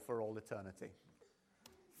hole for all eternity.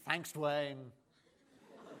 Thanks, Dwayne.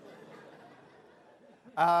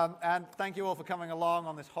 And thank you all for coming along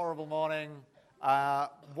on this horrible morning.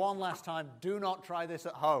 One last time, do not try this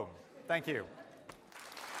at home. Thank you.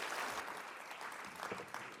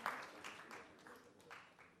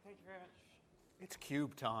 Thank you very much. It's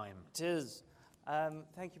cube time. It is.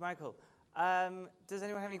 Thank you, Michael. Does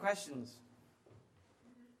anyone have any questions?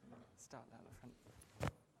 Start down the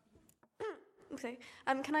front.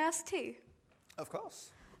 So, can I ask two? Of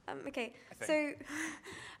course. Okay, so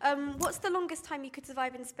what's the longest time you could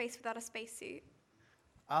survive in space without a spacesuit?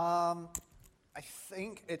 I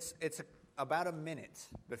think it's about a minute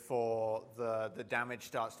before the damage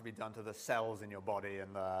starts to be done to the cells in your body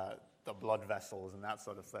and the blood vessels and that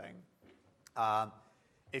sort of thing.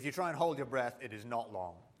 If you try and hold your breath, it is not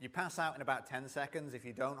long. You pass out in about 10 seconds if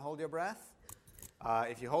you don't hold your breath.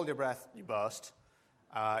 If you hold your breath, you burst.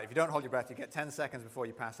 If you don't hold your breath, you get 10 seconds before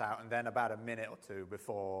you pass out, and then about a minute or two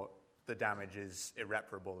before the damage is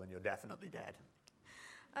irreparable and you're definitely dead.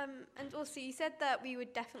 And also, you said that we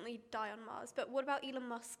would definitely die on Mars, but what about Elon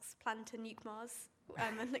Musk's plan to nuke Mars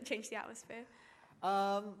and change the atmosphere?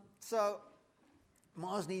 So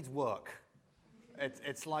Mars needs work.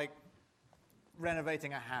 It's like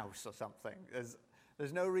renovating a house or something.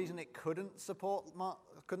 There's no reason it couldn't support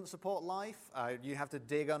life. You have to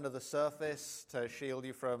dig under the surface to shield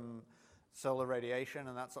you from solar radiation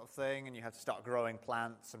and that sort of thing, and you have to start growing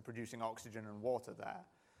plants and producing oxygen and water there.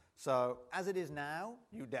 So as it is now,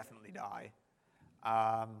 you definitely die.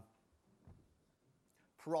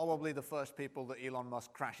 Probably the first people that Elon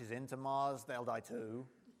Musk crashes into Mars, they'll die too.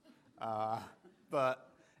 But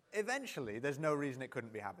eventually, there's no reason it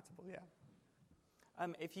couldn't be habitable, yeah.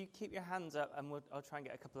 If you keep your hands up, and I'll try and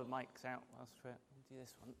get a couple of mics out whilst we'll do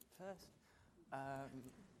this one first.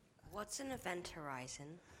 What's an event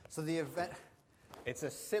horizon? So the event, it's a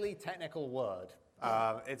silly technical word.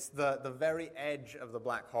 It's the very edge of the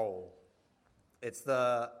black hole. It's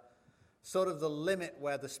the sort of the limit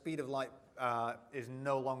where the speed of light is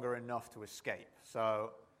no longer enough to escape.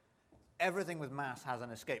 So everything with mass has an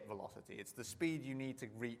escape velocity. It's the speed you need to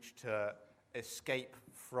reach to escape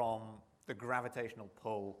from the gravitational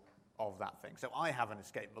pull of that thing. So I have an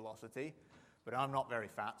escape velocity, but I'm not very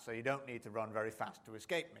fat, so you don't need to run very fast to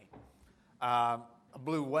escape me. A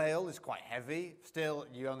blue whale is quite heavy. Still,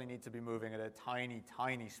 you only need to be moving at a tiny,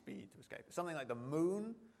 tiny speed to escape. Something like the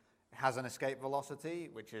moon has an escape velocity,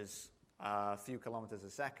 which is a few kilometers a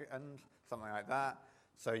second, something like that.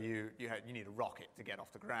 So you need a rocket to get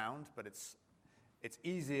off the ground, but it's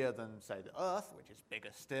easier than, say, the Earth, which is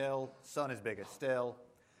bigger still. Sun is bigger still.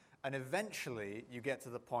 And eventually, you get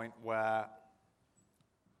to the point where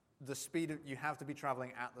you have to be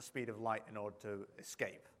traveling at the speed of light in order to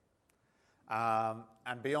escape.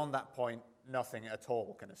 And beyond that point, nothing at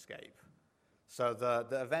all can escape. So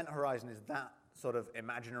the event horizon is that sort of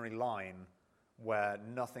imaginary line where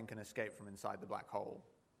nothing can escape from inside the black hole.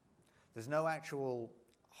 There's no actual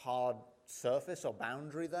hard surface or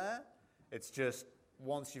boundary there. It's just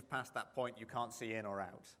once you've passed that point, you can't see in or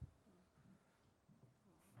out.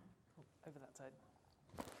 Over that side.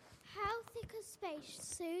 How thick are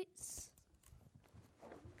spacesuits?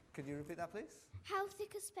 Could you repeat that, please? How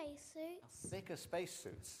thick are spacesuits? Thicker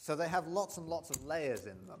spacesuits. So they have lots and lots of layers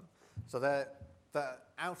in them. So the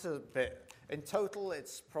outer bit, in total,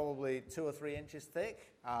 it's probably 2 or 3 inches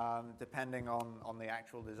thick, depending on the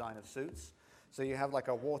actual design of suits. So you have like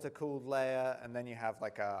a water-cooled layer, and then you have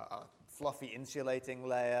like a fluffy insulating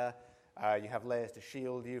layer. You have layers to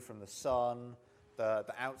shield you from the sun.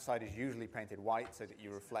 The outside is usually painted white so that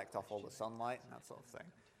you reflect off all the sunlight and that sort of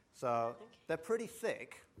thing. So they're pretty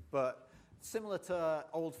thick, but similar to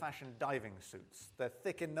old-fashioned diving suits. They're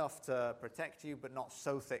thick enough to protect you, but not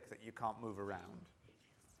so thick that you can't move around.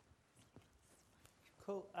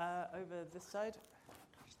 Cool. Over this side.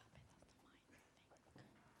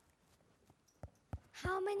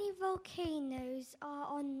 How many volcanoes are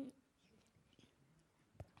on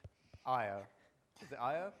Io. Is it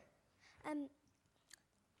Io?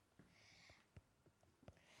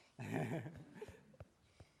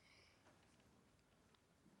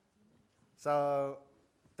 So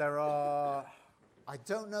there are, I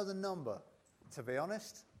don't know the number, to be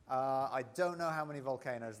honest. I don't know how many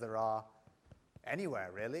volcanoes there are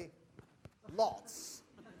anywhere, really. Lots.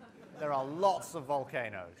 There are lots of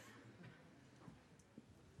volcanoes.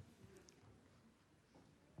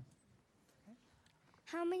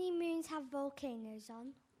 How many moons have volcanoes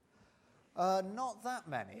on? Not that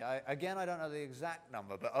many. I don't know the exact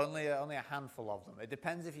number, but only a handful of them. It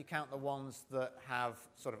depends if you count the ones that have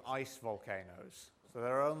sort of ice volcanoes. So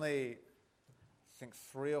there are only, I think,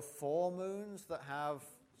 3 or 4 moons that have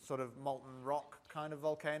sort of molten rock kind of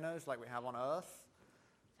volcanoes like we have on Earth.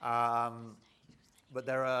 But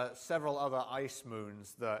there are several other ice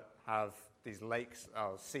moons that have these lakes,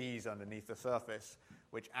 or seas underneath the surface,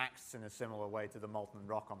 which acts in a similar way to the molten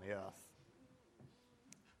rock on the Earth.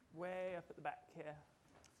 Way up at the back here.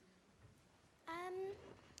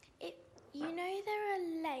 You know there are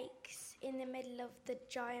lakes in the middle of the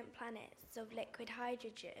giant planets of liquid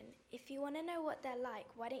hydrogen. If you want to know what they're like,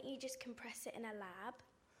 why don't you just compress it in a lab?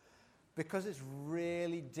 Because it's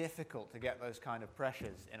really difficult to get those kind of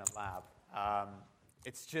pressures in a lab.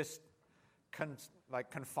 It's just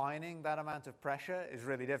confining that amount of pressure is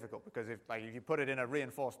really difficult because if you put it in a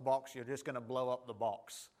reinforced box, you're just going to blow up the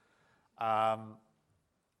box.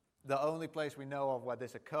 The only place we know of where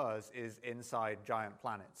this occurs is inside giant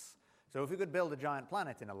planets. So if we could build a giant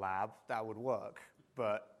planet in a lab, that would work.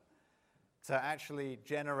 But to actually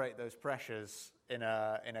generate those pressures in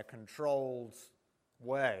a controlled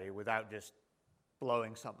way without just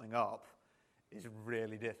blowing something up is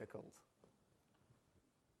really difficult.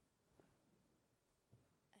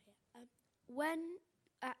 When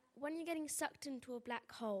you're getting sucked into a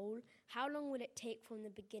black hole, how long will it take from the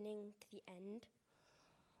beginning to the end?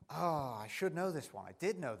 Oh, I should know this one. I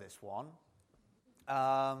did know this one.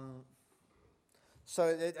 So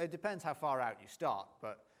it depends how far out you start,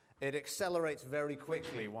 but it accelerates very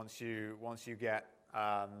quickly once you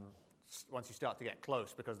start to get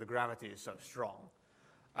close because the gravity is so strong.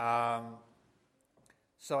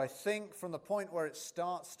 So I think from the point where it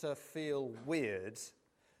starts to feel weird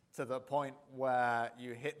to the point where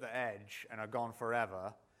you hit the edge and are gone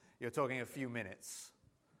forever, you're talking a few minutes.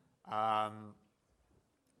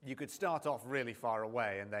 You could start off really far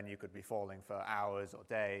away and then you could be falling for hours or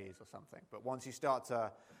days or something. But once you start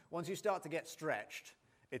to get stretched,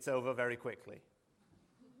 it's over very quickly.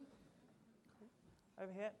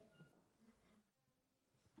 Over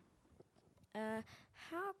here.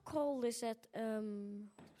 How cold is it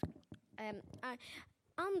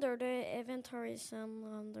under the event horizon,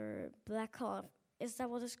 under black hole? Is that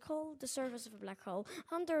what it's called? The surface of a black hole.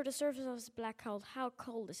 Under the surface of a black hole, how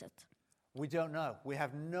cold is it? We don't know. We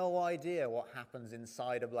have no idea what happens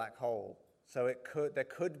inside a black hole. So there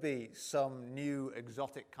could be some new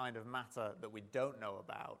exotic kind of matter that we don't know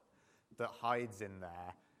about that hides in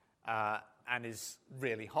there and is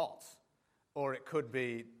really hot. Or it could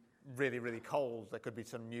be really, really cold. There could be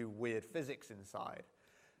some new weird physics inside.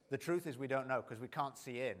 The truth is we don't know because we can't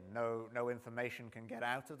see in. No information can get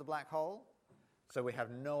out of the black hole. So we have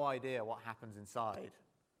no idea what happens inside.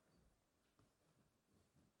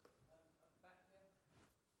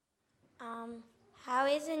 How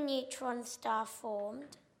is a neutron star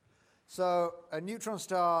formed? So a neutron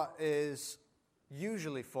star is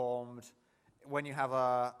usually formed when you have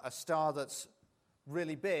a star that's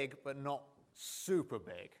really big but not super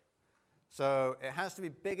big. So it has to be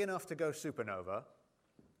big enough to go supernova,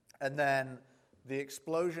 and then the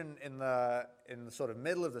explosion in the sort of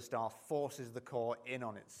middle of the star forces the core in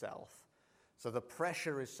on itself. So the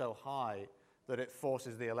pressure is so high that it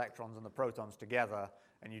forces the electrons and the protons together,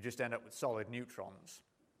 and you just end up with solid neutrons.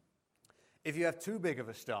 If you have too big of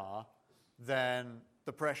a star, then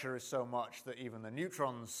the pressure is so much that even the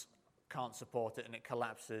neutrons can't support it and it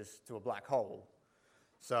collapses to a black hole.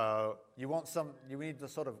 So you need the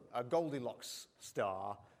sort of a Goldilocks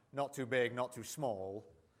star, not too big, not too small,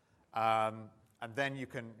 and then you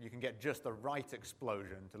can get just the right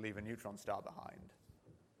explosion to leave a neutron star behind.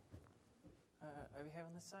 Over here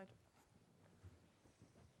on this side.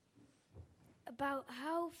 About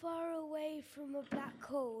how far away from a black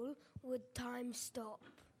hole would time stop?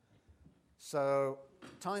 So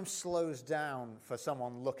time slows down for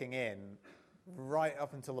someone looking in right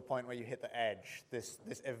up until the point where you hit the edge, this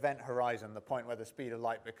event horizon, the point where the speed of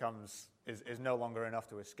light is no longer enough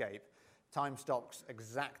to escape. Time stops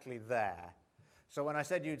exactly there. So when I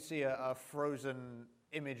said you'd see a frozen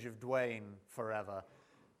image of Dwayne forever,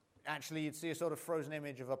 actually you'd see a sort of frozen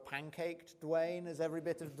image of a pancaked Dwayne as every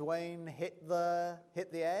bit of Dwayne hit the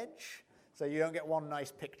edge. So you don't get one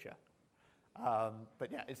nice picture.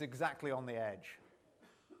 But yeah, it's exactly on the edge.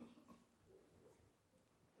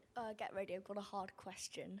 Get ready, I've got a hard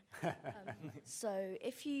question. So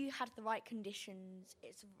if you had the right conditions,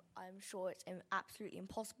 I'm sure it's absolutely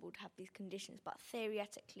impossible to have these conditions, but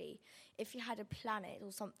theoretically, if you had a planet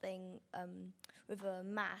or something with a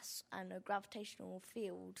mass and a gravitational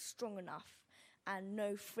field strong enough and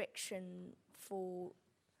no friction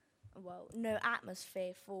no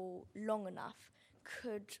atmosphere for long enough,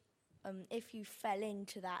 if you fell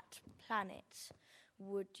into that planet,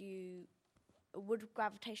 would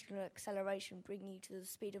gravitational acceleration bring you to the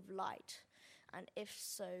speed of light? And if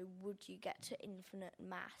so, would you get to infinite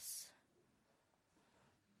mass?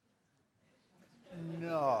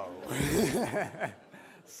 No.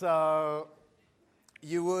 So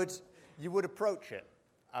you would approach it,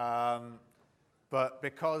 but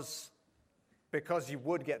because you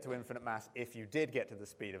would get to infinite mass if you did get to the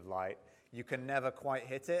speed of light, you can never quite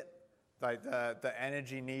hit it. Like the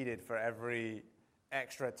energy needed for every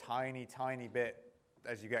extra tiny bit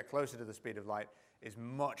as you get closer to the speed of light is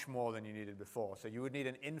much more than you needed before. So you would need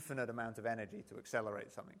an infinite amount of energy to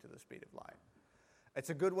accelerate something to the speed of light. It's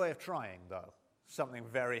a good way of trying, though. Something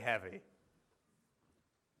very heavy.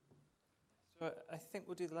 So I think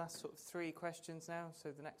we'll do the last sort of 3 questions now.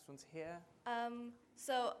 So the next one's here.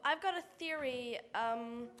 So I've got a theory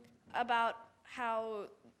about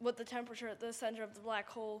what the temperature at the center of the black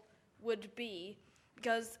hole would be,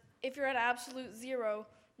 because if you're at absolute zero,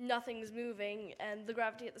 nothing's moving, and the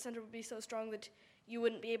gravity at the center would be so strong that you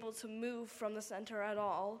wouldn't be able to move from the center at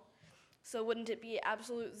all. So wouldn't it be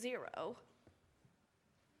absolute zero?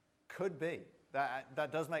 Could be.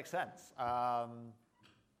 That does make sense.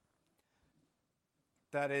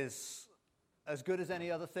 That is as good as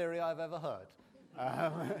any other theory I've ever heard.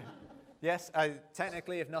 Yes,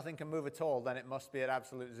 technically, if nothing can move at all, then it must be at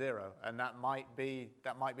absolute zero, and that might be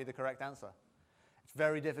the correct answer. It's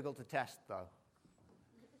very difficult to test, though.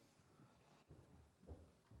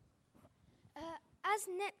 As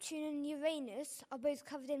Neptune and Uranus are both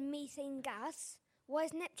covered in methane gas, why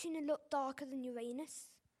is Neptune a lot darker than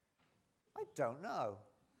Uranus? I don't know.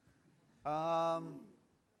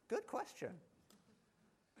 Good question.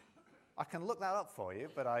 I can look that up for you,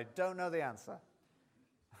 but I don't know the answer.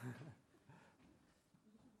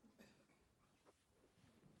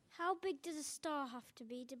 How big does a star have to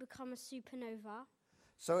be to become a supernova?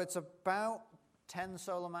 So it's about 10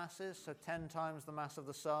 solar masses, so 10 times the mass of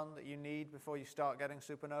the sun that you need before you start getting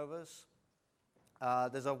supernovas.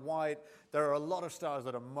 There are a lot of stars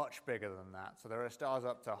that are much bigger than that. So there are stars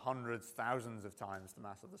up to hundreds, thousands of times the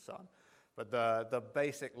mass of the sun. But the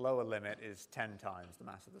basic lower limit is 10 times the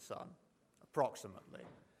mass of the sun, approximately.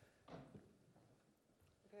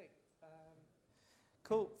 Okay.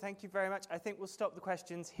 Cool. Thank you very much. I think we'll stop the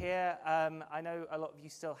questions here. I know a lot of you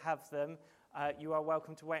still have them. You are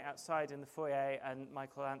welcome to wait outside in the foyer, and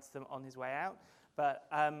Michael will answer them on his way out. But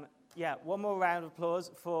yeah, one more round of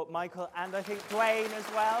applause for Michael and I think Dwayne as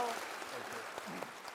well.